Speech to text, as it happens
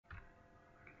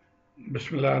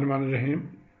Bismillahirrahmanirrahim.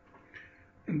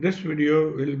 In this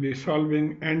video, we'll be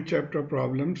solving end chapter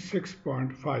problem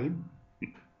 6.5,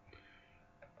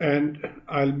 and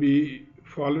I'll be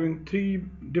following three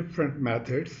different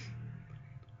methods.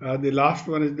 The last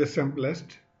one is the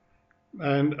simplest,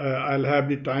 and I'll have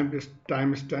the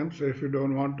timestamp. So if you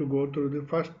don't want to go through the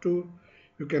first two,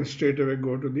 you can straight away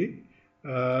go to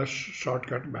the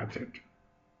shortcut method.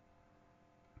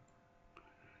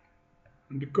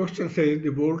 The question says the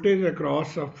voltage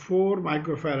across a 4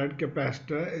 microfarad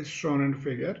capacitor is shown in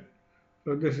figure.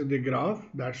 So this is the graph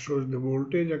that shows the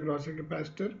voltage across a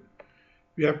capacitor.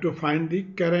 We have to find the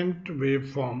current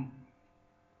waveform.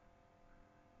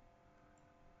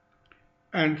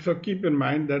 And so keep in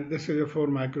mind that this is a 4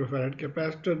 microfarad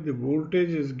capacitor. The voltage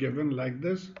is given like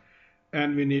this,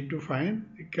 and we need to find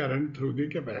the current through the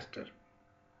capacitor.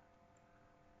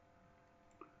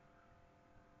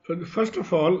 So first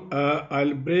of all,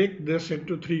 I'll break this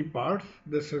into three parts.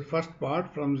 This is first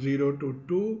part from 0 to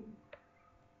 2.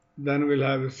 Then we'll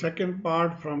have a second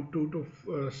part from 2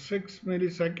 to 6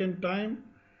 millisecond time.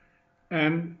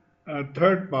 And a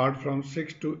third part from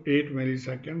 6 to 8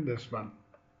 millisecond, this one.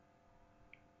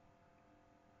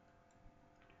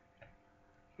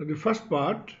 So the first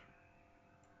part,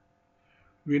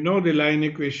 we know the line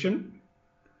equation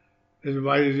is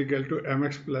y is equal to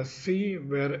mx plus c,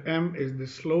 where m is the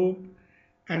slope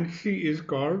and c is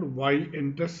called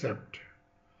y-intercept.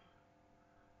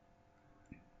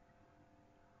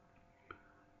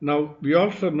 Now we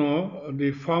also know the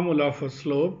formula for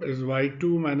slope is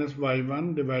y2 minus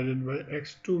y1 divided by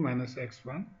x2 minus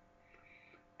x1,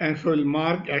 and so we'll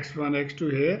mark x1,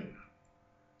 x2 here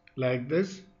like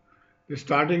this. The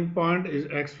starting point is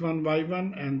x1,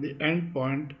 y1 and the end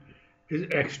point is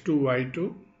x2,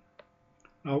 y2.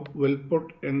 Now we'll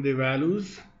put in the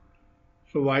values.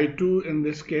 So y2 in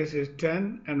this case is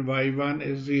 10 and y1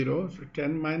 is 0. So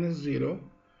 10 minus 0.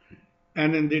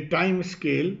 And in the time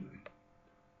scale,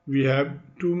 we have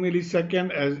 2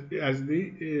 millisecond as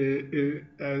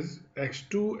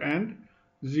x2 and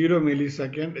 0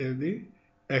 millisecond is the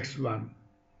x1.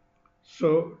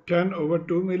 So 10 over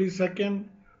 2 millisecond,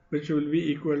 which will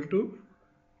be equal to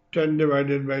 10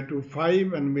 divided by 2,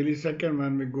 5, and millisecond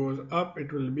when it goes up,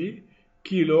 it will be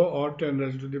kilo or 10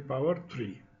 raised to the power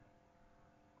 3.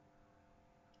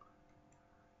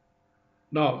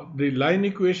 Now the line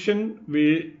equation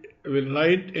we will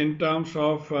write in terms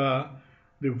of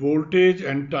the voltage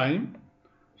and time.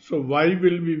 So y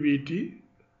will be Vt,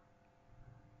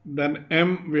 then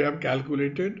m we have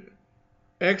calculated,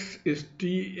 x is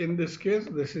t in this case,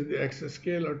 this is the x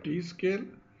scale or t scale,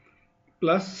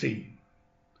 plus c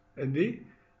and the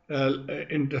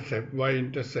intercept,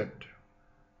 y-intercept.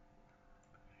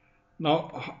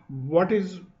 Now, what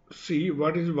is C?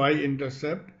 What is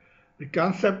y-intercept? The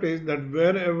concept is that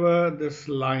wherever this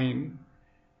line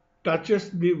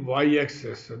touches the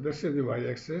y-axis, so this is the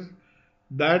y-axis,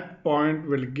 that point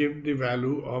will give the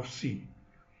value of C.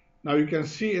 Now you can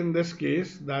see in this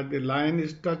case that the line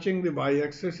is touching the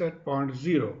y-axis at point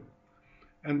 0,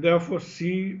 and therefore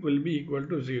C will be equal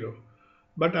to 0.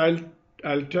 But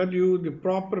I'll tell you the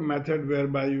proper method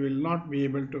whereby you will not be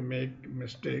able to make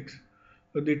mistakes.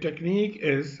 So the technique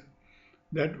is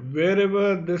that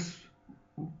wherever this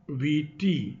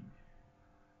Vt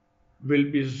will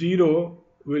be 0,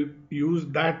 we'll use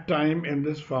that time in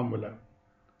this formula.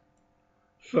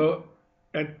 So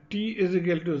at t is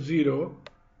equal to 0,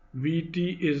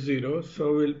 Vt is 0.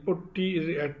 So we'll put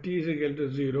at t is equal to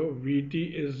 0,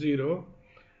 Vt is 0,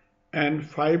 and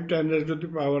 5 10 raised to the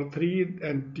power 3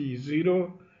 and t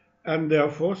 0, and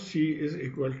therefore C is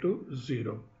equal to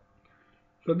 0.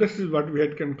 So this is what we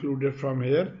had concluded from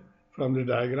here, from the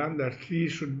diagram, that C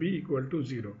should be equal to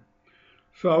 0.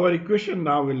 So our equation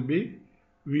now will be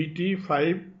Vt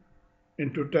 5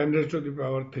 into 10 raised to the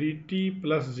power 3t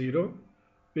plus 0,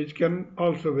 which can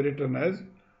also be written as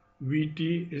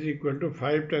Vt is equal to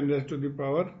 5 10 raised to the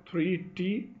power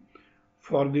 3t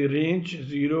for the range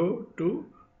 0 to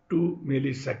 2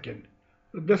 millisecond.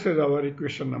 So this is our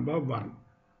equation number 1.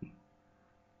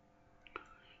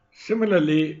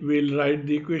 Similarly, we'll write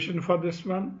the equation for this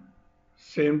one,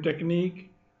 same technique,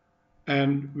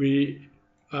 and we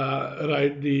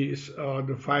define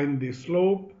the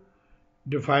slope,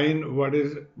 define what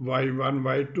is y1,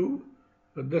 y2.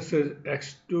 So this is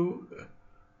x2,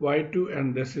 y2,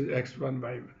 and this is x1,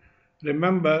 y1.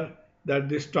 Remember that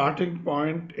the starting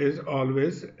point is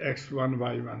always x1,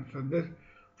 y1. So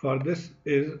this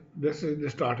is the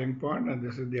starting point and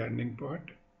this is the ending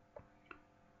point.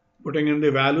 Putting in the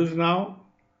values now,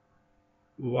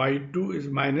 y2 is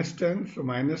minus 10, so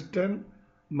minus 10,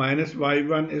 minus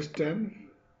y1 is 10,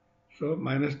 so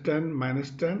minus 10,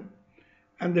 minus 10,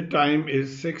 and the time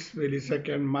is 6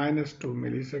 millisecond minus 2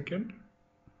 millisecond.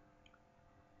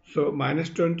 So minus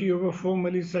 20 over 4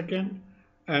 millisecond,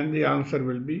 and the answer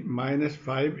will be minus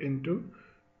 5 into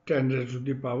 10 raised to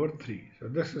the power 3. So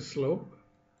this is slope.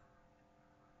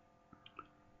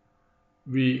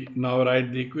 We now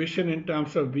write the equation in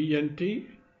terms of V and T.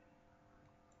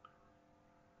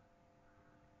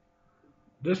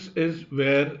 This is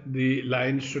where the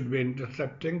line should be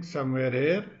intercepting, somewhere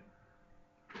here.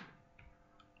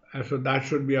 And so that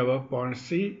should be our point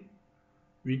C.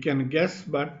 We can guess,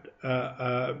 but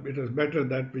it is better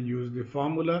that we use the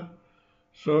formula.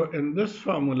 So in this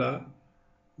formula,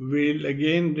 we'll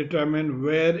again determine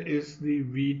where is the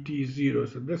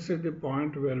Vt0. So this is the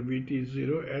point where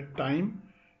Vt0 at time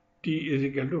t is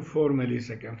equal to 4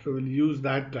 milliseconds. So we'll use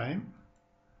that time.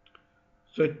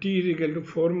 So t is equal to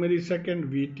 4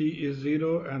 millisecond, Vt is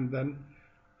 0, and then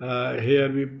here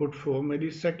we put 4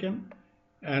 millisecond,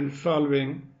 and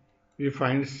solving we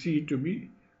find C to be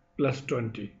plus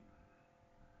 20.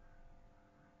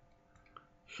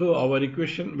 So our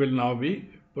equation will now be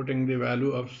putting the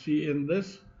value of C in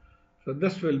this. So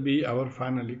this will be our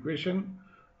final equation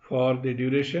for the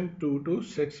duration 2 to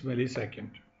 6 millisecond.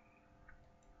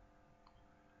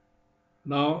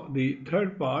 Now the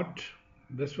third part,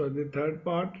 this was the third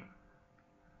part,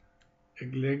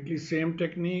 exactly same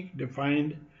technique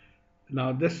defined.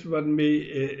 Now this will be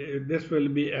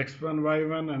x1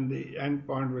 y1 and the end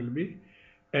point will be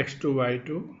x2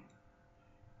 y2.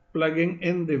 Plugging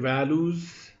in the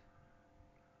values,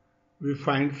 we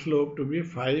find slope to be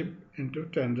 5 into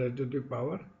 10 raised to the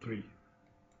power 3.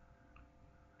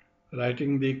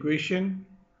 Writing the equation,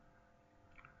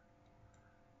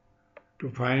 to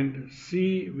find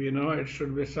C, we know it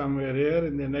should be somewhere here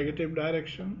in the negative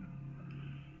direction.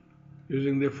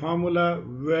 Using the formula,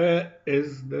 where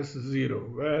is this 0?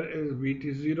 Where is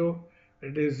Vt0?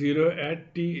 It is 0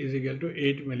 at t is equal to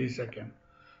 8 millisecond.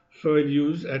 So we'll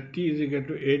use at t is equal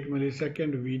to 8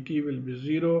 millisecond, Vt will be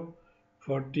 0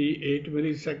 for t 8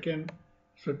 millisecond.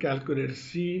 So calculate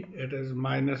C, it is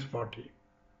minus 40.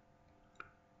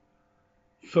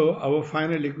 So our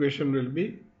final equation will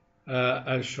be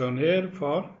as shown here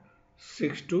for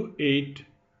 6 to 8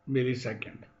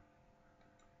 millisecond.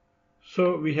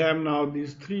 So we have now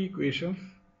these three equations,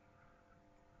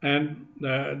 and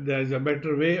there is a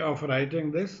better way of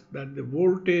writing this, that the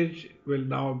voltage will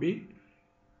now be,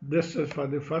 this is for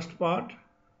the first part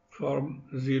from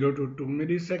 0 to 2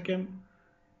 millisecond,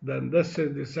 then this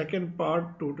is the second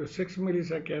part 2 to 6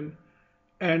 millisecond,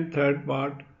 and third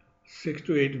part 6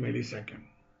 to 8 millisecond.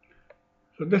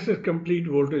 So this is complete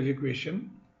voltage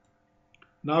equation.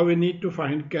 Now we need to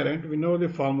find current. We know the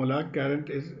formula, current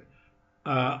is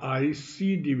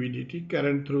IC dVdt,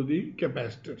 current through the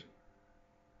capacitor.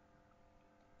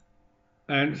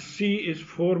 And C is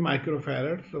 4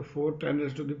 microfarad, so 4 10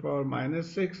 raised to the power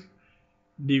minus 6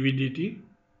 dVdt.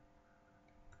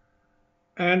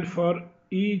 And for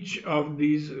each of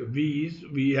these V's,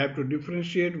 we have to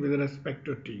differentiate with respect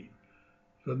to T.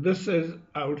 So this is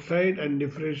outside, and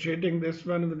differentiating this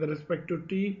one with respect to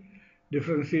T,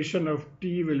 differentiation of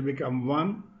T will become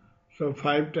 1. So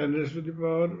 5 10 raised to the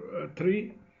power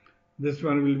 3. This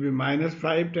one will be minus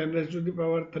 5 10 raised to the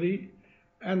power 3.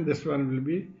 And this one will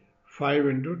be 5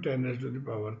 into 10 raised to the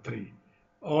power 3.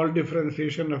 All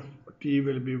differentiation of T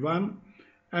will be 1,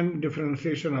 and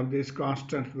differentiation of these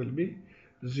constants will be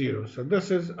 0. So this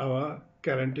is our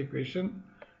current equation.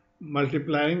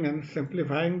 Multiplying and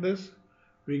simplifying this,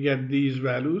 we get these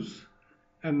values,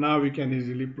 and now we can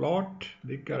easily plot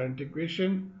the current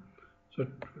equation. So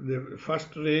the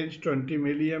first range 20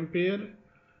 milliampere,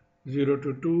 0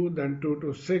 to 2, then 2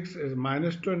 to 6 is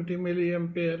minus 20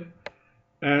 milliampere,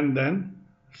 and then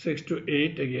 6 to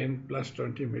 8 again plus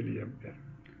 20 milliampere.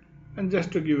 And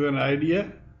just to give you an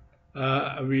idea,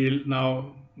 we'll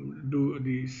now do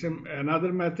the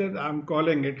another method. I'm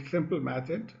calling it simple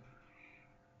method.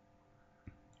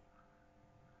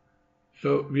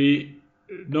 So we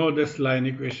know this line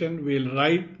equation. We'll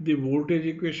write the voltage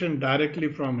equation directly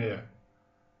from here.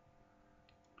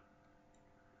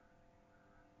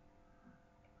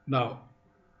 Now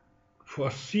for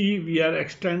C, we are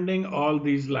extending all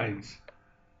these lines.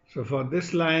 So for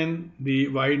this line, the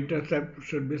y-intercept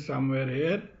should be somewhere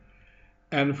here,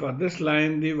 and for this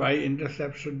line, the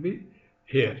y-intercept should be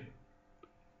here.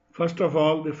 First of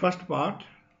all, the first part.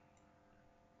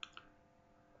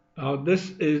 Now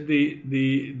this is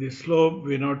the slope.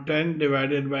 We know 10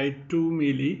 divided by 2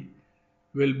 milli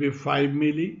will be 5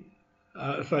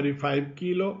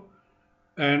 kilo,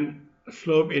 and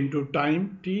slope into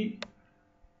time t,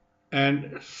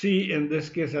 and C in this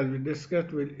case, as we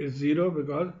discussed, is 0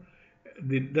 because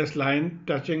this line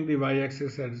touching the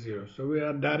y-axis at 0. So we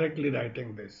are directly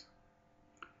writing this.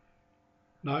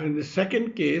 Now in the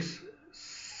second case,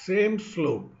 same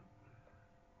slope.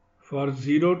 For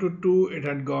 0 to 2 it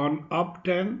had gone up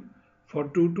 10. For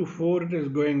 2 to 4 it is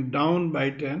going down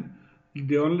by 10.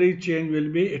 The only change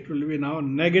will be, it will be now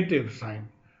negative sign,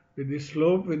 with the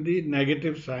slope with the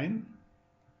negative sign.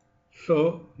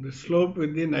 So the slope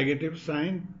with the negative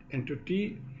sign into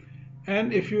t.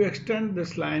 And if you extend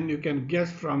this line, you can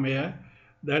guess from here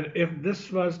that if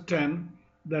this was 10,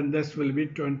 then this will be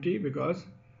 20, because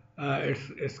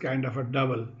it's kind of a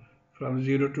double. From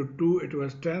 0 to 2 it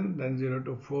was 10, then 0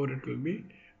 to 4 it will be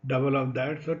double of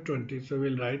that, so 20. So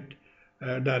we'll write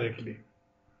directly.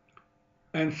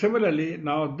 And similarly,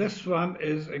 now this one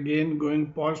is again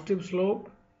going positive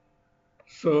slope,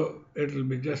 so it will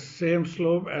be just same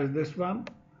slope as this one.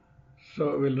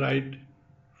 So we'll write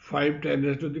 5 10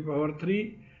 raised to the power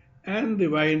 3, and the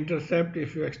y-intercept,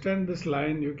 if you extend this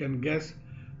line, you can guess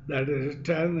that it is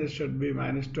 10, it should be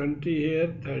minus 20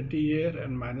 here, 30 here,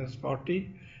 and minus 40.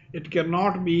 It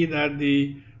cannot be that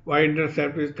the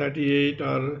y-intercept is 38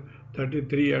 or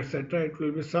 33, etc. It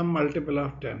will be some multiple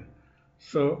of 10.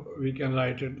 So we can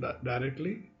write it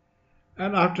directly.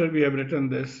 And after we have written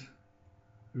this,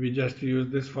 we just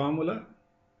use this formula.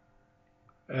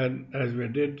 And as we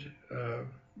did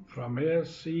from here,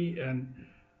 C and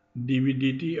dv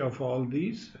dt of all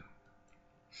these.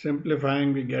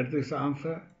 Simplifying, we get this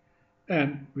answer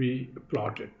and we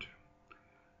plot it.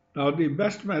 Now the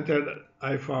best method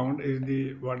I found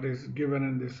is what is given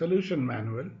in the solution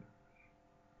manual.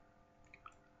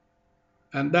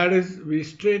 And that is, we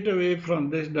straight away from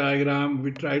this diagram,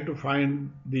 we try to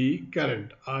find the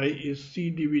current. I is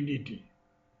C dv dt.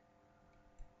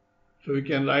 So we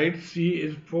can write C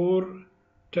is 4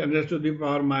 10 raised to the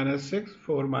power minus 6,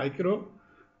 4 micro,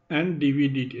 and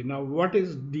dv dt. Now what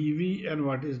is dv and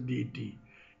what is dt?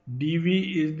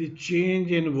 dv is the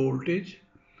change in voltage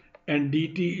and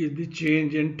dt is the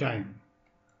change in time.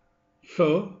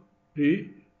 So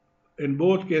in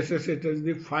both cases it is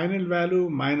the final value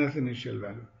minus initial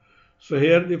value. So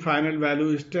here the final value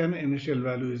is 10, initial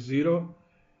value is 0.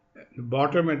 The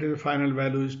bottom it is final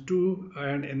value is 2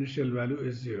 and initial value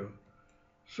is 0.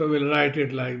 So we'll write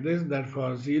it like this, that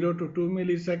for 0 to 2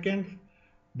 milliseconds,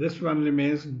 this one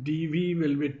remains, dv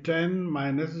will be 10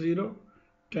 minus 0,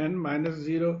 10 minus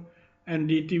 0, and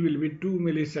dt will be 2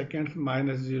 milliseconds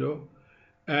minus 0.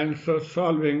 And so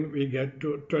solving, we get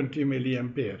to 20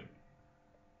 milliampere.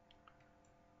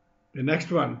 The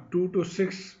next one, 2 to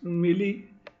 6 milli,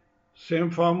 same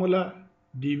formula,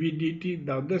 dv dt.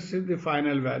 Now this is the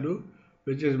final value,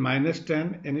 which is minus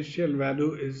 10. Initial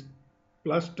value is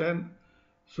plus 10.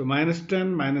 So minus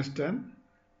 10 minus 10.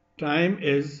 Time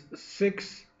is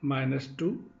 6 minus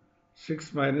 2.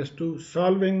 6 minus 2.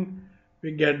 Solving,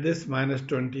 we get this minus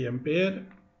 20 ampere,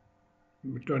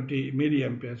 20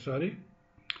 milliampere, sorry.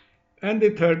 And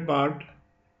the third part,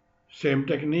 same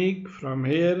technique. From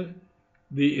here,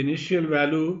 the initial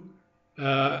value,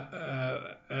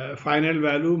 final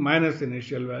value minus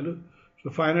initial value. So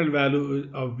final value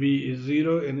of V is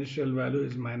 0, initial value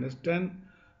is minus 10.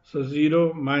 So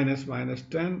 0 minus minus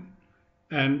 10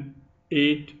 and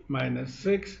 8 minus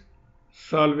 6.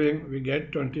 Solving, we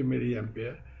get 20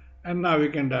 milliampere. And now we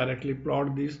can directly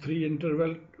plot these three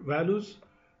interval values,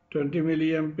 20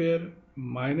 milliampere,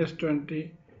 minus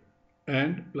 20,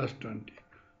 and plus 20.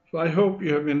 So I hope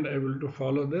you have been able to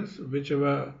follow this.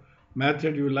 Whichever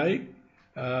method you like,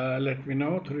 let me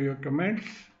know through your comments.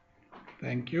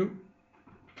 Thank you.